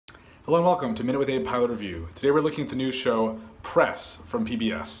Hello and welcome to Minute with Abe Pilot Review. Today we're looking at the new show Press from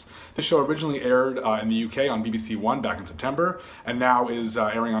PBS. This show originally aired in the UK on BBC One back in September and now is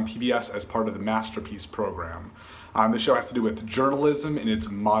airing on PBS as part of the Masterpiece program. The show has to do with journalism in its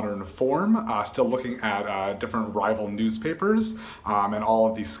modern form, still looking at different rival newspapers and all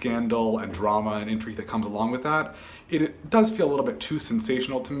of the scandal and drama and intrigue that comes along with that. It does feel a little bit too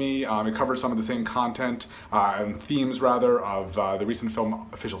sensational to me. It covers some of the same content and themes, rather, of the recent film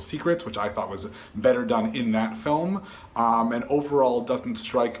Official Secrets, which I thought was better done in that film, and overall doesn't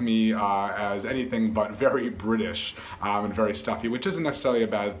strike me as anything but very British and very stuffy, which isn't necessarily a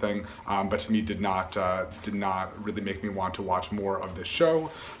bad thing, but to me did not really make me want to watch more of this show.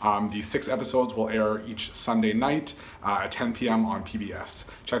 The 6 episodes will air each Sunday night at 10 p.m. on PBS.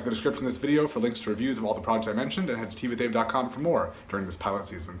 Check the description of this video for links to reviews of all the projects I mentioned, and head to tvwithabe.com for more during this pilot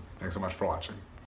season. Thanks so much for watching.